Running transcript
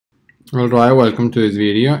Alright, welcome to this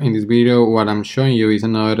video. In this video, what I'm showing you is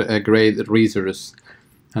another great resource,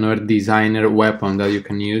 another designer weapon that you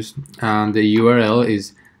can use, and the URL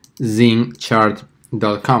is Zingchart.com.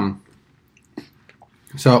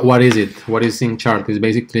 So what is it? What is Zingchart? It's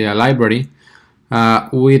basically a library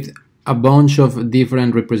with a bunch of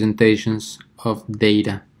different representations of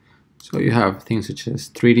data. So you have things such as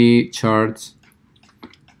 3D charts,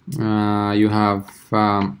 you have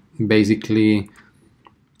basically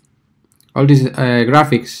all these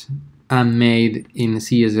graphics are made in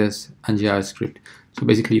CSS and JavaScript. So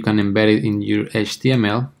basically you can embed it in your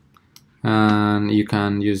HTML and you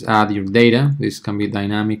can add your data. This can be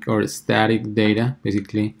dynamic or static data.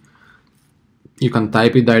 Basically you can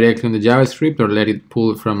type it directly in the JavaScript or let it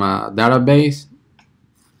pull from a database,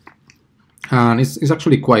 and it's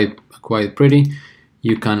actually quite pretty.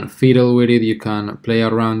 You can fiddle with it, you can play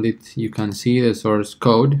around it, you can see the source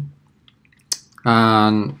code,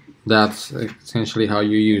 and that's essentially how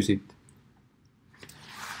you use it.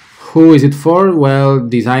 Who is it for? Well,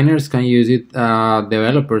 designers can use it,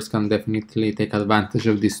 developers can definitely take advantage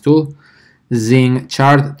of this tool.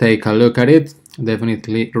 Zingchart, take a look at it.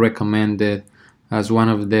 Definitely recommend it as one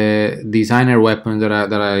of the designer weapons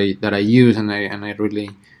that I use and I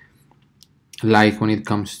really like when it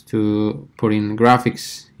comes to putting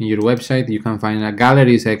graphics in your website. You can find a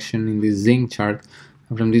gallery section in this Zingchart.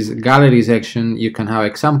 From this gallery section you can have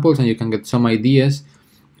examples and you can get some ideas.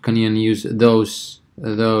 You can even use those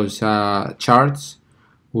charts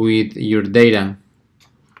with your data.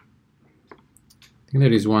 I think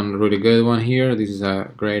there is one really good one here. This is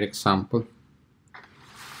a great example,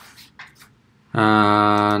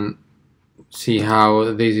 and see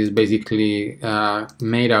how this is basically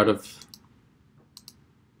made out of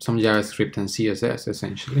some JavaScript and CSS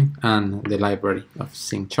essentially, and the library of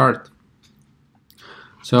Zingchart.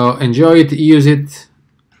 So enjoy it, use it.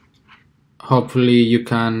 Hopefully you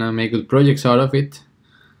can make good projects out of it.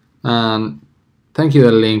 And thank you.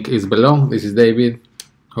 The link is below. This is David.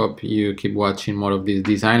 Hope you keep watching more of these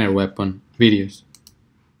designer weapon videos.